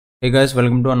Hey guys,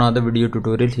 welcome to another video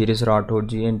tutorial. Here is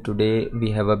Rathodji and today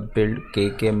we have a build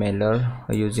KK mailer.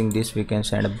 Using this we can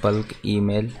send a bulk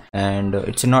email, and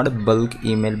it's not a bulk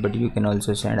email but you can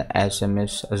also send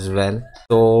SMS as well.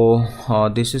 So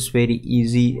this is very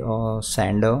easy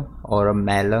sender or a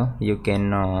mailer. You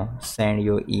can send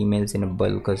your emails in a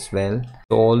bulk as well.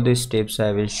 So all these steps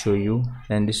I will show you,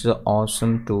 and this is an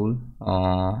awesome tool,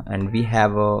 and we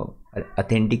have a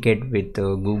authenticate with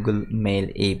Google Mail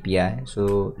API,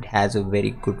 so it has a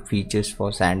very good features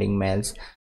for sending mails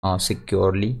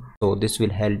securely. So this will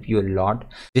help you a lot.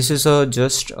 This is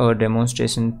just a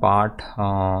demonstration part.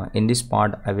 In this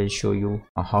part I will show you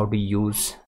how to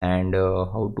use and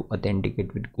how to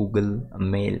authenticate with Google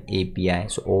Mail API.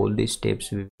 So all these steps,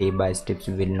 step by steps,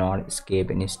 we will not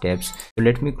escape any steps. So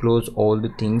let me close all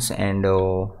the things and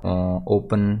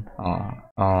open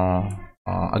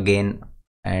again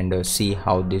and see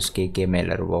how this KK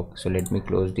mailer works. So let me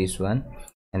close this one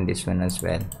and this one as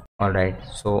well. All right,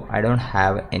 so I don't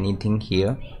have anything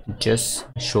here, just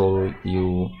show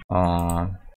you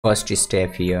first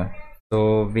step here.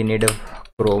 So we need a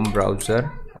Chrome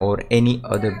browser or any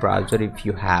other browser. If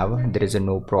you have, there is a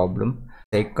no problem.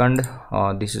 Second,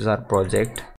 this is our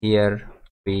project. Here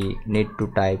we need to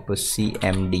type a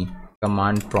CMD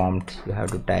command prompt. You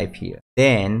have to type here,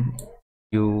 then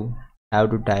you have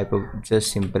to type a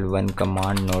just simple one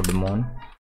command, nodemon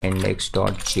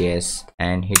index.js,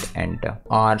 and hit enter.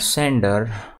 Our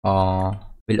sender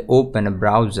will open a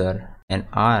browser and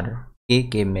our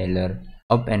KK mailer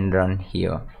up and run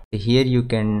here. Here you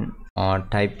can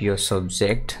type your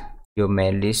subject, your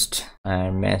mail list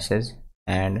and message,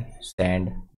 and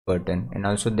send button. And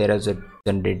also there is a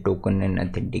generate token and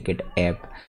authenticate app.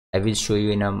 I will show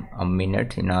you in a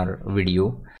minute in our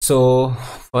video. So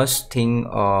first thing,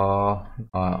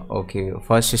 okay,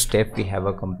 first step we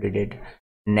have completed.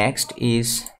 Next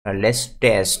is let's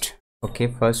test. Okay,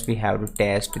 first we have to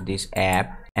test this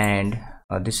app, and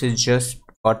this is just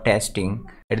for testing.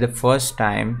 At the first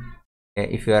time,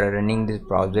 if you are running this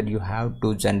browser, you have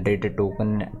to generate a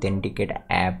token authenticate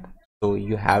app. So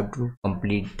you have to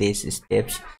complete these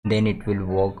steps, then it will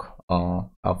work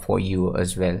for you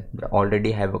as well. But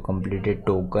already have a completed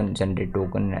token, generate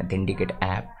token, authenticate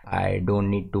app. I don't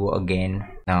need to again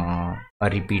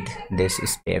repeat these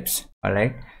steps. All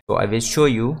right, so I will show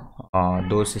you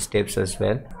those steps as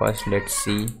well. First let's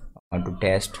see how to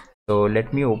test. So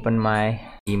let me open my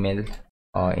email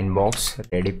inbox,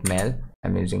 Reddit mail.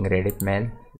 I'm using Reddit mail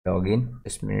login.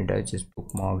 Just minute, I just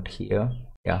bookmarked here.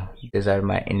 Yeah, these are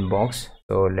my inbox.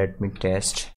 So let me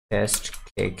test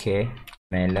KK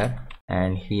mailer,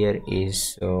 and here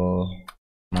is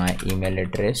my email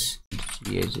address,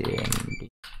 gajmd.com.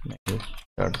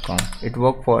 It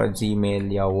worked for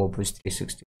Gmail, Yahoo, Office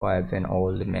 365 and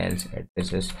all the mails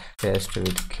addresses. Test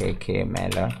with KK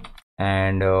mailer,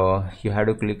 and you have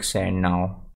to click send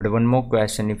now. But one more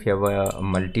question, if you have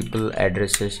multiple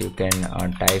addresses, you can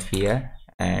type here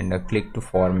and click to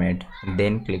format,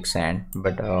 then click send.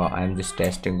 But I'm just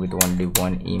testing with only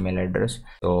one email address,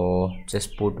 so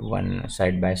just put one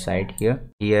side by side here.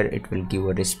 Here it will give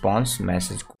a response,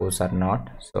 message goes or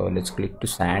not. So let's click to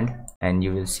send, and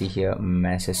you will see here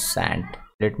message sent.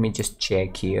 Let me just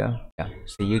check here. Yeah,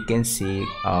 so you can see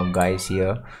guys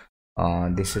here,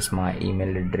 this is my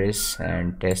email address,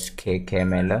 and test KK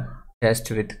mailer, test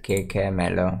with KK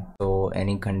mailer. So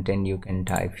any content you can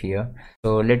type here.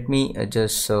 So let me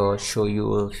just show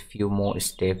you a few more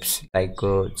steps, like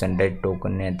generate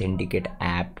token, authenticate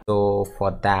app. So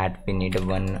for that we need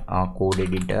one code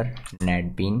editor,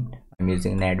 NetBeans. I'm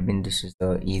using NetBeans. This is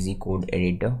the easy code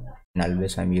editor, and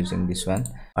always I'm using this one.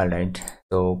 All right,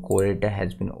 so code editor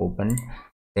has been opened.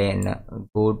 Then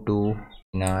go to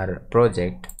in our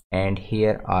project, and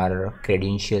here are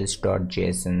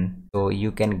credentials.json. So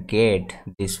you can get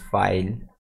this file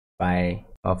by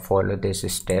follow these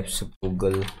steps.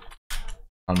 Google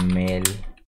Mail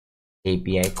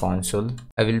API console.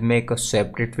 I will make a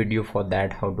separate video for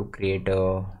that, how to create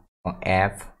a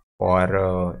app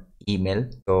for email.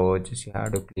 So just you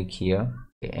have to click here,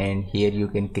 and here you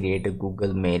can create a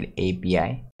Google Mail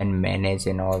API and manage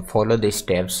and all. Follow the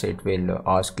steps. It will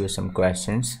ask you some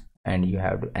questions, and you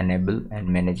have to enable and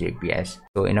manage APIs.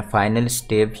 So in a final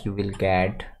step you will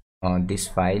get this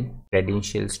file,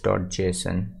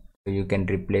 credentials.json. so you can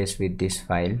replace with this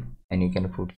file and you can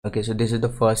put. Okay, so this is the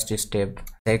first step.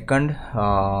 Second,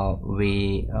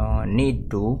 we need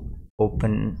to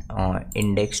open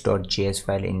index.js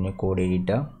file in a code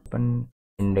editor. Open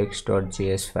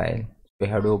index.js file. We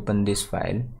have to open this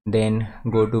file, then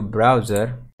go to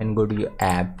browser and go to your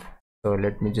app. So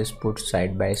let me just put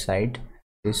side by side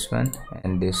this one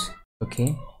and this.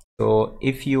 Okay, So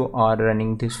if you are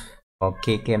running this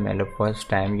kkml first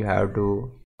time, you have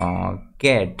to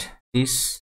get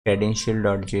this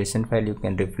credential.json file. You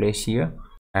can refresh here,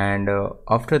 and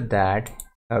after that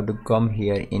you have to come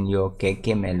here in your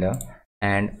kkml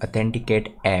and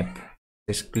authenticate app.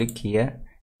 Just click here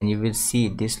and you will see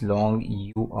this long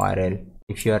URL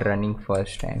if you are running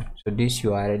first time. So this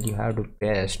URL you have to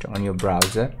paste on your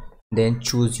browser, then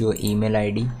choose your email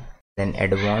ID, then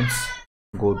advanced,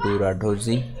 go to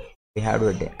Radhozi. We have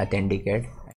to authenticate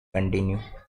and continue.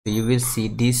 So you will see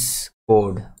this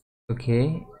code.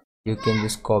 Okay, you can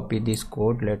just copy this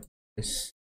code.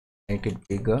 Let's make it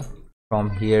bigger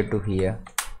from here to here,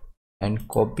 and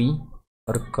copy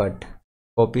or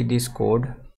copy this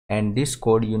code, and this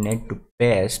code you need to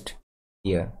paste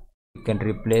here. You can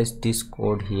replace this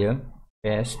code here,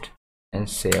 paste and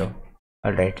save.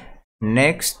 All right,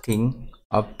 next thing,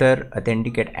 after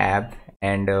authenticate app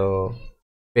and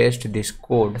paste this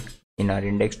code in our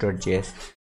index.js,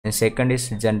 and second is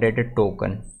generated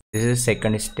token. This is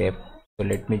second step. So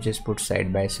let me just put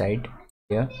side by side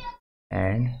here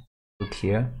and put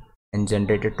here, and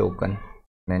generate a token.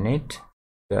 Minute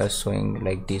we are showing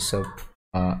like this of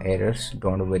errors,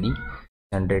 don't worry.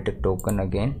 Generate a token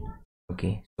again.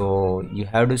 Okay, so you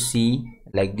have to see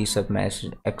like this of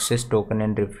message, access token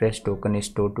and refresh token is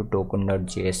stored to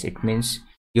token.js. It means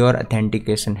your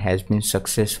authentication has been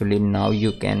successfully. Now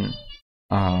you can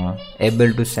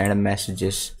able to send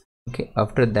messages. Okay,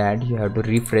 after that you have to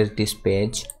refresh this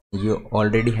page. You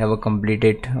already have a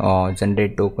completed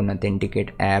generate token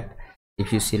authenticate app.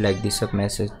 If you see like this of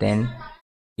message, then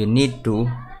you need to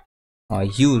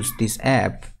use this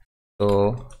app.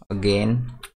 So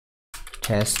again,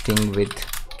 testing with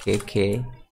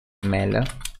kkml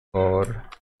or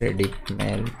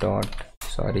creditmail dot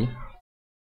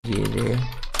relay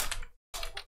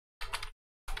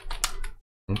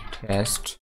and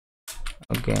test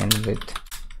again with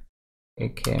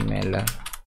kkml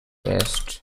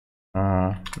test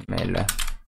mail,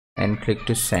 and click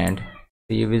to send.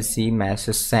 So you will see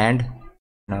message send.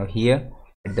 Now here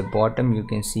at the bottom you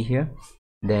can see here.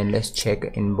 Then let's check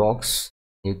inbox.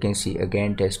 You can see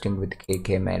again testing with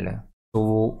kkml.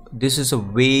 So this is a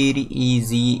very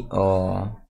easy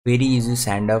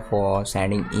sender for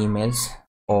sending emails.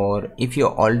 Or if you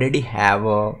already have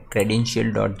a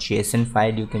credential.json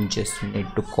file, you can just need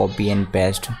to copy and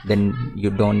paste, then you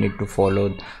don't need to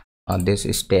follow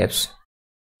these steps.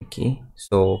 Okay,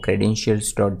 so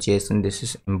credentials.json, this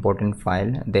is important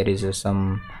file. There is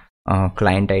some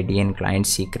client ID and client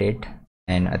secret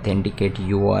and authenticate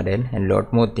URL and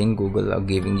lot more thing Google are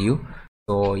giving you.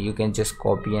 So you can just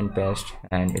copy and paste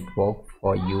and it work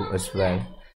for you as well.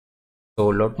 So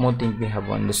lot more thing we have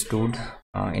understood.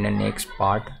 In the next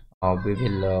part we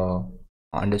will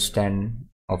understand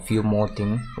a few more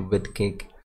things with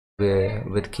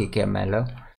kkml.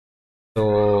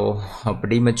 So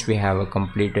pretty much we have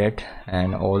completed,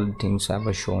 and all things I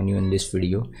have shown you in this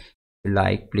video. If you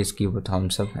like, please give a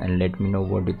thumbs up and let me know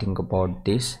what you think about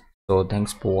this. So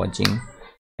thanks for watching.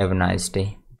 Have a nice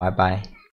day. Bye bye.